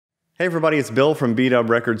Hey everybody, it's Bill from B-Dub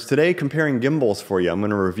Records. Today, comparing gimbals for you. I'm going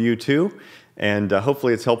to review two, and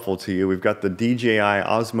hopefully it's helpful to you. We've got the DJI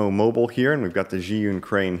Osmo Mobile here, and we've got the Zhiyun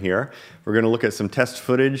Crane here. We're going to look at some test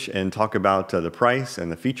footage and talk about the price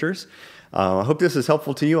and the features. I hope this is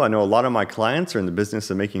helpful to you. I know a lot of my clients are in the business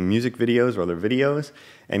of making music videos or other videos,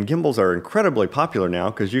 and gimbals are incredibly popular now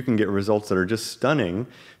because you can get results that are just stunning,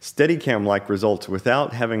 Steadicam-like results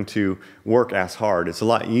without having to work as hard. It's a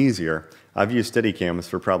lot easier. I've used Steadicams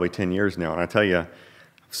for probably 10 years now, and I tell you, I'm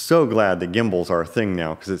so glad that gimbals are a thing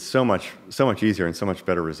now because it's so much easier and so much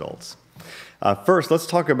better results. First, let's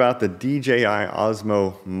talk about the DJI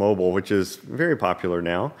Osmo Mobile, which is very popular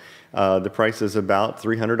now. The price is about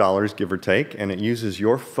 $300, give or take, and it uses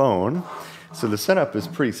your phone. So the setup is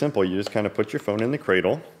pretty simple. You just kind of put your phone in the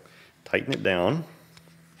cradle, tighten it down,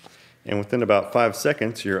 and within about 5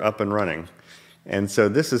 seconds, you're up and running. And so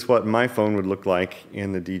this is what my phone would look like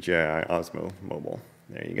in the DJI Osmo Mobile.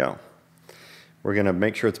 There you go. We're going to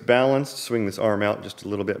make sure it's balanced, swing this arm out just a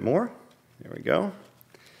little bit more. There we go.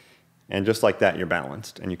 And just like that, you're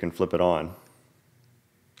balanced, and you can flip it on.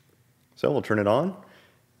 So we'll turn it on,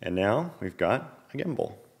 and now we've got a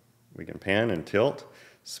gimbal. We can pan and tilt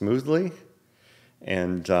smoothly,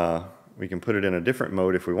 and we can put it in a different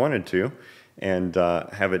mode if we wanted to, and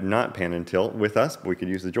have it not pan and tilt with us, but we could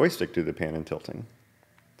use the joystick to do the pan and tilting.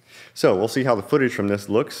 So we'll see how the footage from this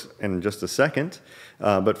looks in just a second.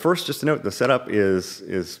 But first, just to note, the setup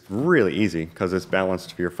is really easy because it's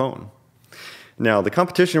balanced for your phone. Now, the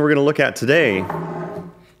competition we're going to look at today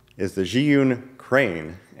is the Zhiyun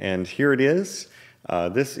Crane. And here it is.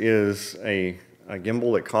 This is a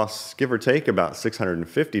gimbal that costs, give or take, about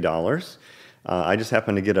 $650. I just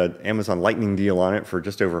happened to get an Amazon Lightning deal on it for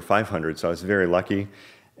just over $500, so I was very lucky.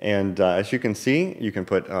 And as you can see, you can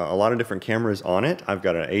put a lot of different cameras on it. I've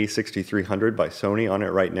got an a6300 by Sony on it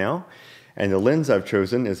right now. And the lens I've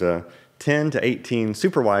chosen is a 10 to 18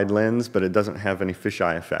 super wide lens, but it doesn't have any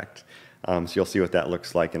fisheye effect. So you'll see what that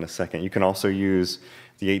looks like in a second. You can also use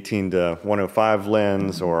the 18 to 105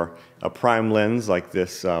 lens or a prime lens like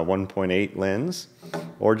this 1.8 lens,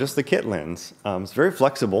 or just the kit lens. It's very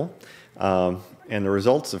flexible, and the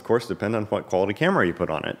results, of course, depend on what quality camera you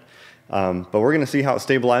put on it. But we're going to see how it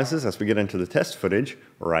stabilizes as we get into the test footage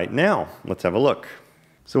right now. Let's have a look.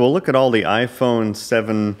 So we'll look at all the iPhone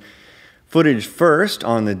 7 footage first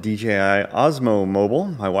on the DJI Osmo Mobile.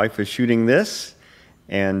 My wife is shooting this,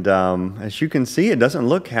 and as you can see, it doesn't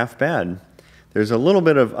look half bad. There's a little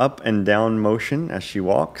bit of up and down motion as she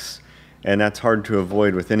walks, and that's hard to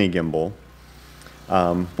avoid with any gimbal.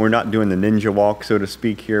 We're not doing the ninja walk, so to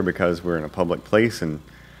speak, here because we're in a public place and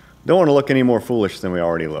don't want to look any more foolish than we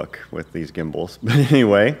already look with these gimbals. But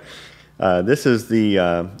anyway, this is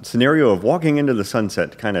the scenario of walking into the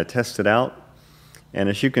sunset to kind of test it out. And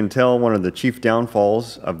as you can tell, one of the chief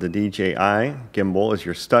downfalls of the DJI gimbal is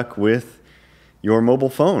you're stuck with your mobile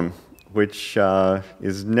phone, which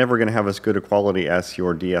is never going to have as good a quality as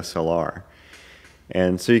your DSLR.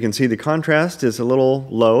 And so you can see the contrast is a little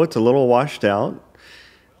low, it's a little washed out.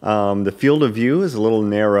 The field of view is a little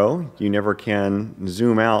narrow. You never can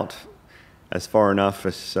zoom out as far enough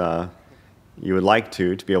as you would like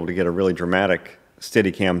to be able to get a really dramatic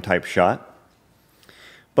Steadicam type shot.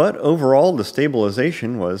 But overall, the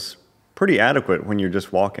stabilization was pretty adequate when you're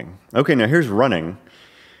just walking. Okay, now here's running.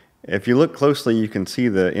 If you look closely, you can see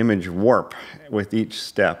the image warp with each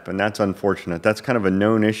step, and that's unfortunate. That's kind of a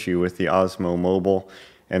known issue with the Osmo Mobile,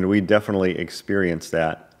 and we definitely experienced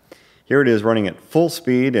that. Here it is running at full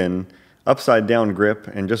speed and upside down grip,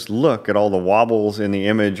 and just look at all the wobbles in the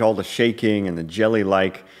image, all the shaking and the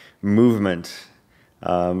jelly-like movement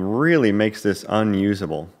really makes this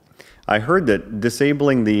unusable. I heard that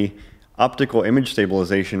disabling the optical image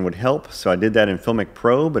stabilization would help, so I did that in Filmic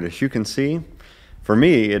Pro, but as you can see, for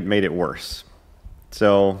me, it made it worse.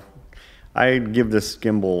 So I'd give this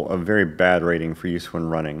gimbal a very bad rating for use when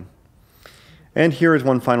running. And here is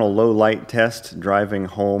one final low light test driving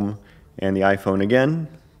home, and the iPhone again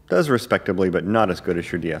does respectably, but not as good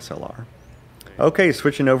as your DSLR. Okay,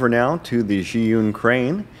 switching over now to the Zhiyun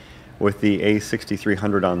Crane with the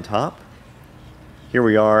a6300 on top. Here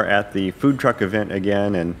we are at the food truck event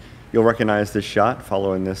again, and you'll recognize this shot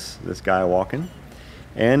following this guy walking.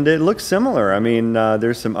 And it looks similar. I mean,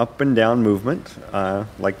 there's some up and down movement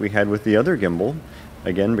like we had with the other gimbal.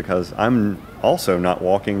 Again, because I'm also not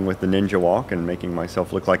walking with the ninja walk and making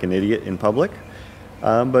myself look like an idiot in public.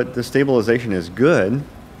 But the stabilization is good,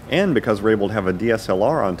 and because we're able to have a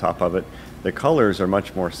DSLR on top of it, the colors are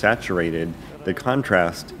much more saturated. The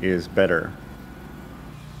contrast is better.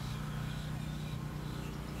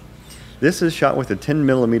 This is shot with a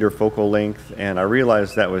 10mm focal length, and I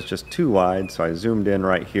realized that was just too wide, so I zoomed in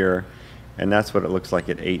right here, and that's what it looks like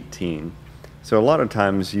at 18. So a lot of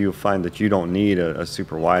times you find that you don't need a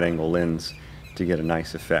super wide angle lens to get a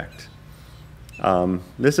nice effect.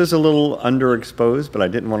 This is a little underexposed, but I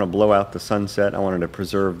didn't want to blow out the sunset. I wanted to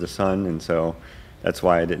preserve the sun, and so that's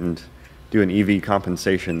why I didn't do an EV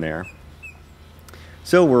compensation there.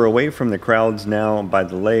 So we're away from the crowds now by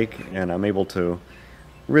the lake, and I'm able to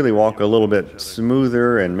really walk a little bit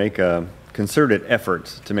smoother and make a concerted effort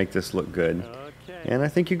to make this look good. And I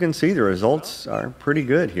think you can see the results are pretty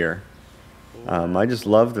good here. I just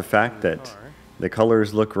love the fact that the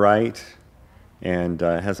colors look right and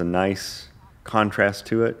has a nice contrast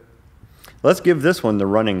to it. Let's give this one the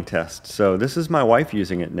running test. So this is my wife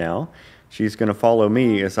using it now. She's going to follow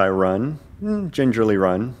me as I run, gingerly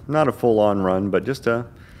run, not a full-on run, but just a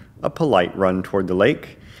polite run toward the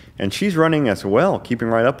lake. And she's running as well, keeping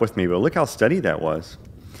right up with me, but look how steady that was.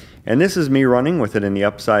 And this is me running with it in the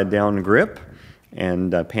upside down grip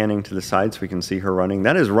and panning to the side so we can see her running.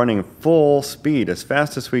 That is running full speed as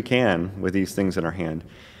fast as we can with these things in our hand.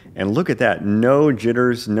 And look at that, no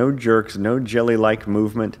jitters, no jerks, no jelly-like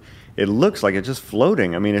movement. It looks like it's just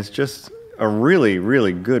floating. I mean, it's just a really,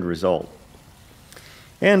 really good result.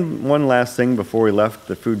 And one last thing before we left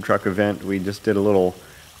the food truck event, we just did a little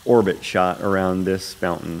orbit shot around this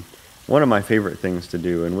fountain. One of my favorite things to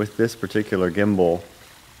do, and with this particular gimbal,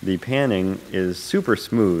 the panning is super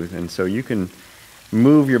smooth, and so you can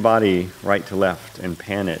move your body right to left and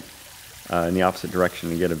pan it in the opposite direction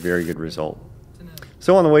and get a very good result.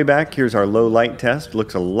 So on the way back, here's our low light test.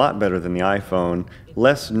 Looks a lot better than the iPhone.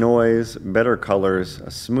 Less noise, better colors, a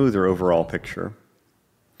smoother overall picture.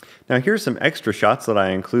 Now here's some extra shots that I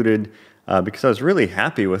included because I was really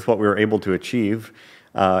happy with what we were able to achieve.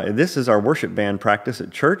 This is our worship band practice at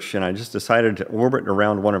church, and I just decided to orbit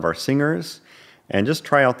around one of our singers and just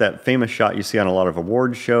try out that famous shot you see on a lot of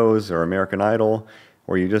award shows or American Idol,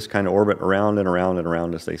 where you just kind of orbit around and around and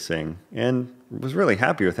around as they sing, and was really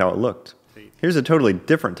happy with how it looked. Here's a totally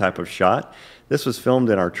different type of shot. This was filmed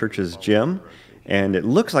in our church's gym, and it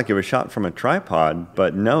looks like it was shot from a tripod,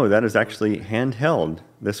 but no, that is actually handheld.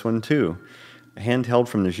 This one too. Handheld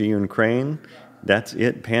from the Zhiyun Crane. That's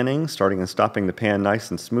it panning, starting and stopping the pan nice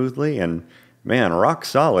and smoothly, and man, rock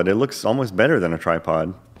solid. It looks almost better than a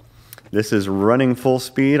tripod. This is running full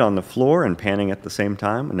speed on the floor and panning at the same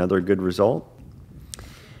time, another good result.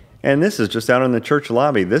 And this is just out in the church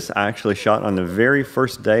lobby. This I actually shot on the very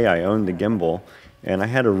first day I owned the gimbal, and I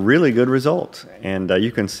had a really good result. And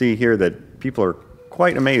you can see here that people are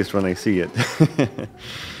quite amazed when they see it.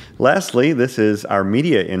 Lastly, this is our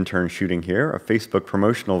media intern shooting here, a Facebook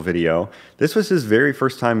promotional video. This was his very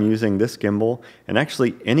first time using this gimbal, and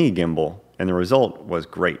actually any gimbal, and the result was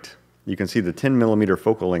great. You can see the 10mm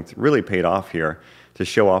focal length really paid off here to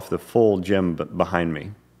show off the full gem behind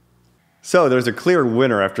me. So there's a clear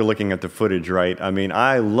winner after looking at the footage, right? I mean,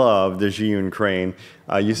 I love the Zhiyun Crane.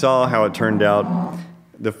 You saw how it turned out.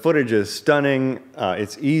 The footage is stunning.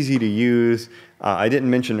 It's easy to use. I didn't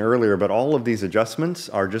mention earlier, but all of these adjustments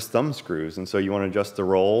are just thumb screws. And so you want to adjust the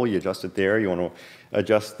roll, you adjust it there. You want to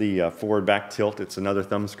adjust the forward back tilt. It's another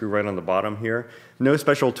thumb screw right on the bottom here. No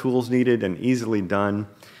special tools needed and easily done.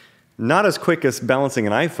 Not as quick as balancing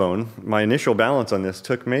an iPhone. My initial balance on this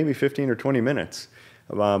took maybe 15 or 20 minutes.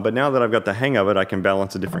 But now that I've got the hang of it, I can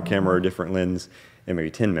balance a different camera or a different lens in maybe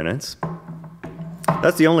 10 minutes.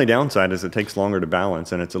 That's the only downside, is it takes longer to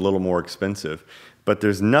balance and it's a little more expensive. But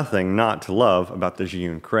there's nothing not to love about the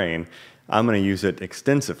Zhiyun Crane. I'm going to use it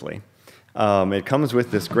extensively. It comes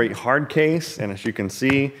with this great hard case, and as you can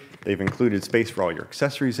see, they've included space for all your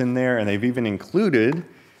accessories in there, and they've even included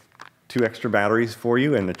 2 extra batteries for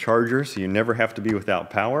you and the charger, so you never have to be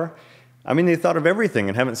without power. I mean, they thought of everything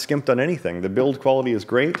and haven't skimped on anything. The build quality is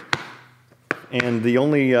great, and the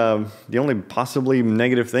only possibly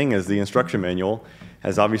negative thing is the instruction manual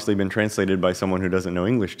has obviously been translated by someone who doesn't know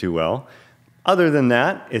English too well. Other than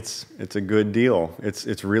that, it's a good deal.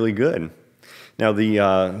 It's really good. Now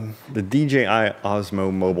the DJI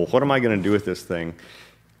Osmo Mobile, what am I going to do with this thing?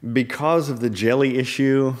 Because of the jelly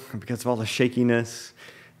issue, because of all the shakiness,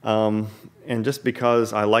 and just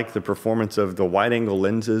because I like the performance of the wide-angle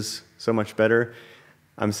lenses so much better,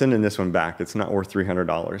 I'm sending this one back. It's not worth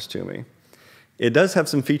 $300 to me. It does have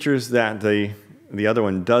some features that the other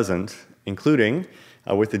one doesn't, including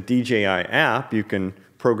with the DJI app, you can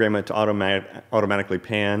program it to automatically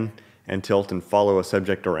pan and tilt and follow a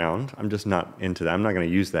subject around. I'm just not into that. I'm not going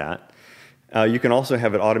to use that. You can also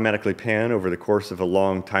have it automatically pan over the course of a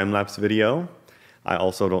long time-lapse video. I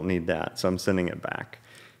also don't need that, so I'm sending it back.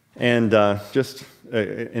 And just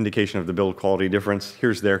an indication of the build quality difference,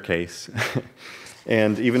 here's their case.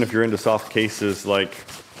 And even if you're into soft cases, like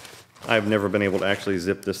I've never been able to actually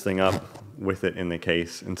zip this thing up with it in the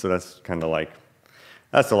case, and so that's kind of like,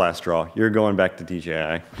 that's the last straw. You're going back to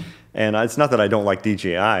DJI. And it's not that I don't like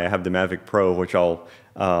DJI. I have the Mavic Pro, which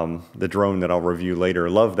the drone that I'll review later.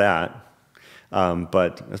 Love that.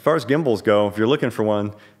 But as far as gimbals go, if you're looking for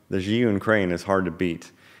one, the Zhiyun Crane is hard to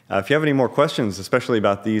beat. If you have any more questions, especially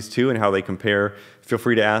about these two and how they compare, feel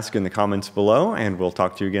free to ask in the comments below, and we'll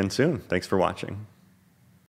talk to you again soon. Thanks for watching.